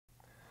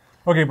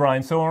Okay,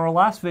 Brian, so in our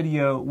last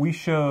video, we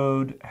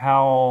showed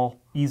how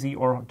easy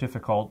or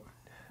difficult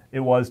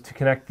it was to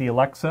connect the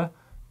Alexa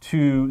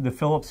to the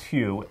Philips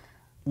Hue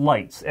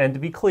lights. And to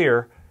be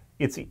clear,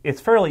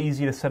 it's fairly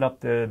easy to set up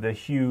the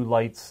Hue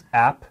lights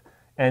app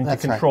and to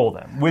control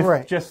them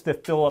with just the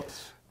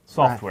Philips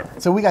software.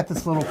 Right. So we got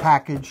this little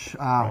package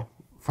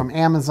from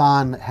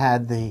Amazon that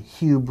had the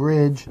Hue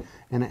bridge,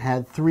 and it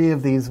had 3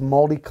 of these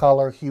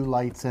multicolor Hue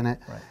lights in it,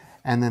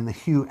 and then the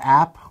Hue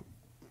app,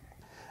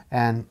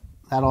 and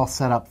that all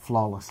set up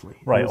flawlessly.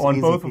 Right,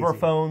 on both of our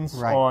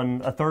phones,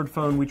 on a third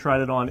phone we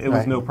tried it on, it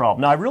was no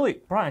problem. Now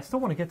Brian, I still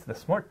want to get to the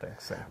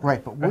SmartThings thing.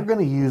 Right, but we're going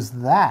to use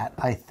that,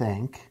 I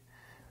think,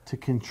 to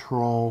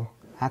control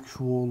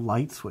actual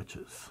light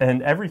switches.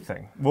 And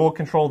everything. We'll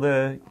control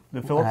the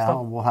Philips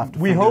stuff. We'll have to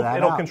We hope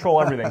it'll out.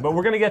 Control everything, but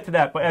we're going to get to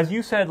that. But as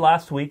you said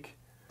last week,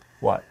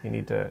 what? You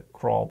need to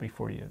crawl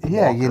before you walk.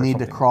 Yeah, you need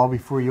to crawl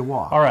before you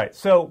walk. All right.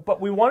 So, but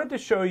we wanted to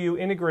show you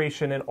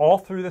integration, and all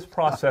through this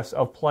process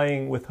of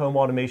playing with home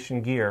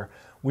automation gear,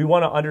 we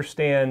want to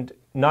understand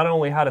not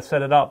only how to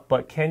set it up,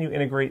 but can you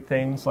integrate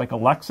things like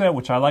Alexa,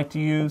 which I like to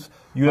use.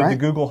 You have the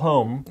Google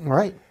Home.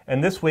 Right.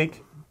 And this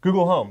week,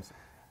 Google Homes.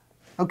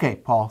 Okay,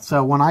 Paul.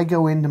 So when I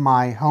go into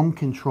my home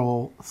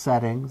control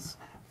settings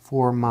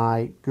for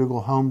my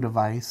Google Home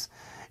device,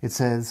 it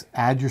says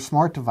add your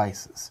smart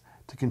devices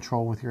to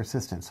control with your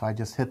assistant. So I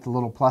just hit the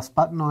little plus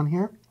button on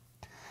here,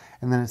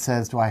 and then it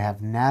says, do I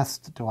have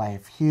Nest? Do I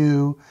have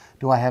Hue?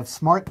 Do I have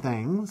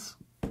SmartThings?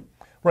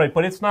 Right,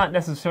 but it's not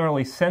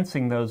necessarily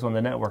sensing those on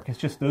the network. It's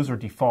just those are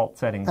default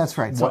settings. That's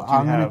right. So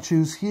I'm going to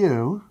choose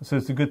Hue. So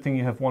it's a good thing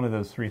you have one of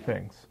those 3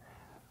 things.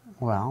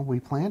 Well, we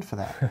planned for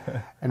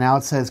that. And now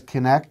it says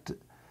connect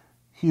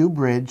Hue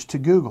bridge to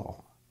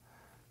Google.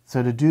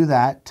 So to do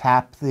that,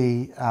 tap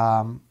the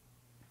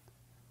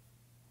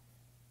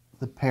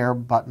pair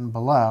button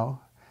below,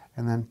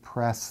 and then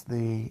press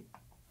the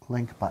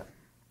link button.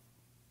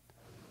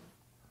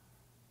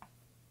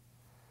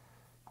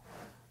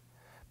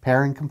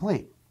 Pairing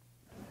complete.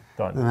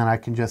 Done. And then I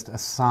can just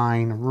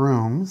assign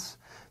rooms,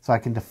 so I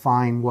can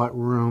define what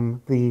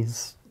room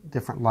these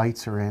different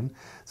lights are in.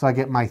 So I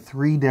get my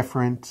 3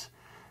 different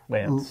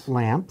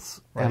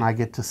lamps, and I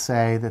get to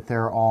say that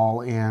they're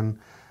all in,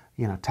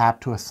 tap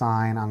to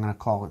assign, I'm going to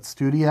call it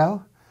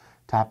studio,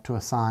 tap to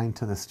assign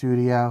to the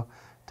studio,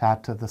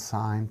 tap to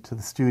assign to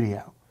the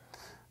studio.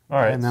 All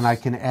right. And then I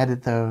can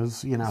edit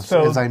those,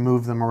 as I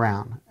move them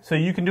around. So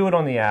you can do it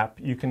on the app.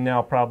 You can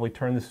now probably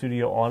turn the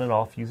studio on and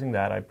off using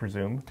that, I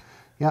presume.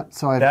 Yep.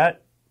 So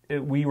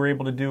we were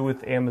able to do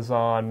with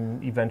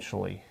Amazon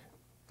eventually.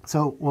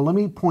 So, well, let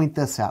me point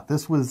this out.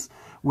 This was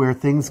where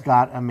things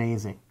got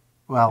amazing.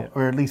 Well,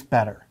 or at least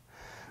better,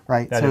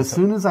 right? So as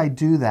soon as I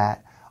do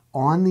that,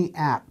 on the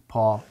app,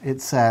 Paul, it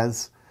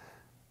says,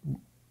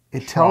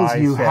 it tells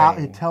you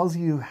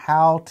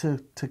how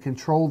to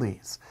control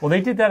these. Well, they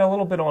did that a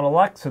little bit on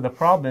Alexa. The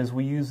problem is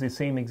we use the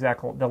same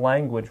the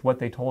language. What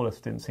they told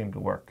us didn't seem to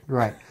work.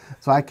 Right.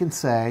 So I can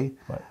say,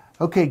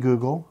 okay,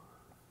 Google,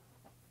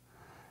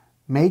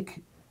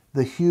 make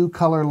the Hue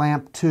color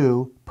lamp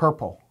 2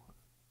 purple.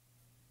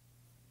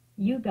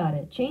 You got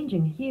it.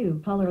 Changing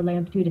Hue color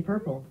lamp 2 to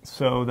purple.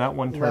 So that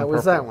one turned purple. That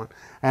was that one.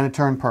 And it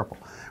turned purple.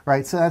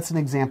 Right, so that's an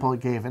example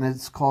it gave. And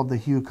it's called the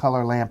Hue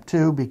color lamp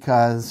 2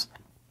 because,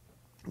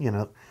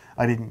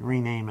 I didn't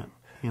rename it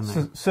in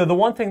there. So the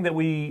one thing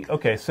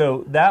that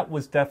so that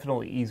was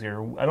definitely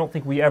easier. I don't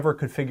think we ever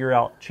could figure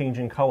out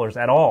changing colors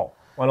at all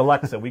on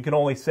Alexa. We could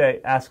only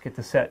ask it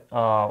to set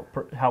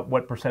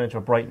what percentage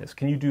of brightness.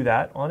 Can you do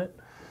that on it?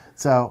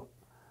 So,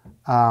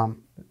 tell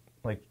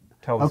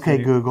the okay,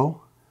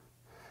 Google,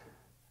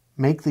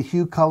 make the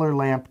Hue color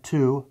lamp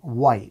 2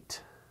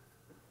 white.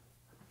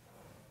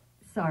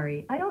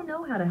 Sorry, I don't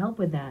know how to help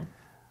with that.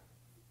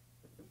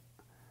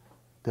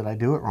 Did I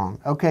do it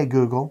wrong? Okay,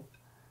 Google,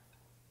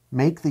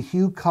 make the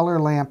Hue color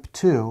lamp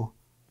 2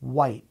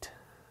 white.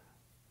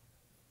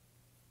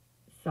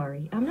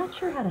 Sorry, I'm not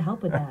sure how to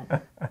help with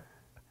that.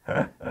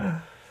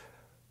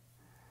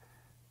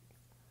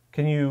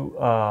 Can you...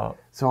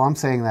 So I'm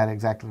saying that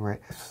exactly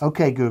right.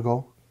 Okay,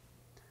 Google,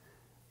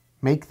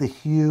 make the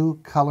Hue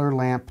color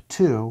lamp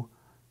 2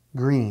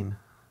 green.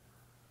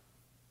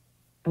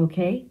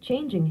 Okay,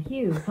 changing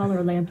Hue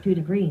color lamp 2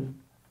 to green.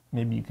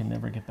 Maybe you can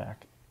never get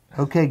back.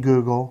 Okay,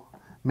 Google,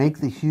 make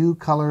the Hue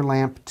color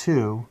lamp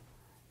 2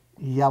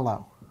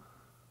 yellow.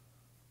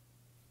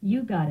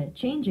 You got it.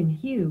 Changing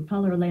Hue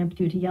color lamp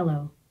 2 to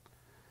yellow.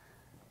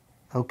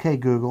 Okay,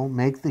 Google,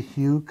 make the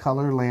Hue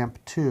color lamp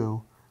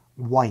 2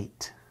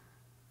 white.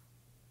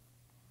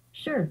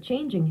 Sure,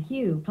 changing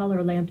Hue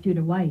color lamp 2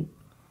 to white.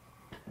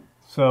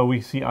 So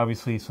we see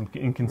obviously some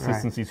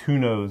inconsistencies. Right. Who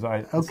knows?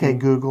 Okay,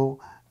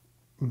 Google,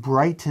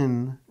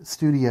 brighten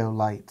studio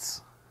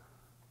lights.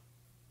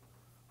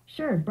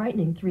 Sure,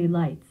 brightening 3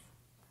 lights.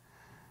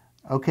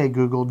 Okay,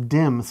 Google,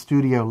 dim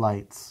studio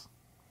lights.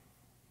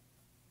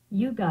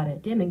 You got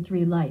it, dimming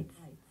 3 lights.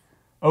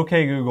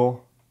 Okay,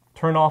 Google,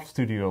 turn off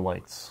studio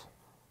lights.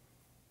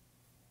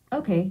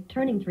 Okay,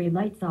 turning 3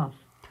 lights off.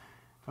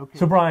 Okay.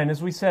 So Brian,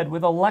 as we said,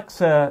 with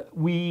Alexa,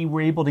 we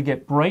were able to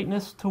get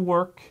brightness to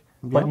work,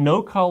 but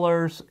no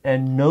colors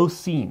and no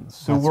scenes.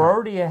 So we're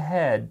already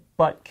ahead,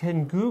 but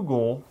can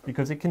Google,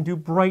 because it can do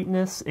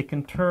brightness, it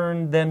can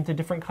turn them to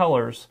different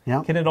colors,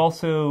 can it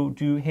also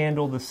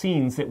handle the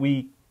scenes that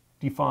we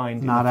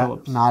defined in the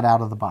Philips? Not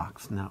out of the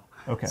box, no.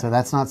 Okay. So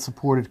that's not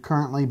supported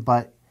currently,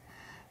 but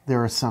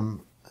there are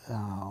some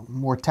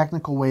more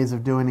technical ways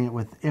of doing it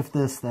with if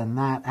this, then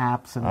that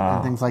apps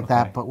and things like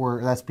that, but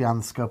that's beyond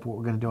the scope of what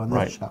we're going to do on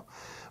this show.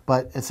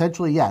 But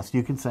essentially, yes,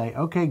 you can say,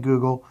 okay,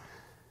 Google,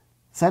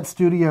 set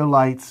studio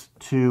lights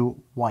to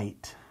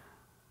white.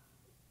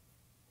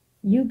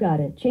 You got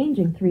it.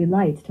 Changing 3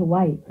 lights to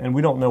white. And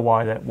we don't know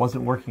why that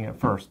wasn't working at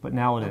first, but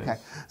now it is.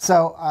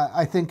 So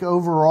I think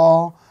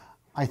overall,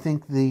 I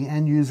think the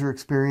end user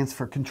experience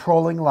for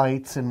controlling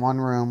lights in one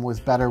room was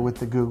better with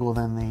the Google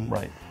than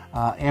the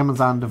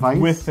Amazon device.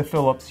 With the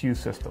Philips Hue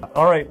system.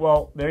 All right,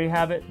 well, there you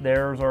have it.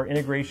 There's our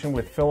integration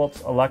with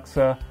Philips,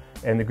 Alexa,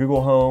 and the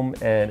Google Home.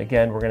 And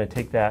again, we're going to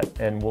take that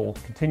and we'll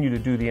continue to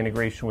do the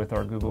integration with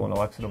our Google and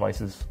Alexa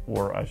devices,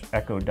 or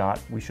Echo Dot,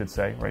 we should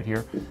say, right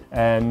here.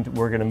 And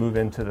we're going to move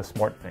into the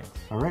SmartThings.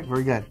 All right,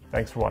 very good.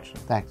 Thanks for watching.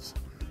 Thanks.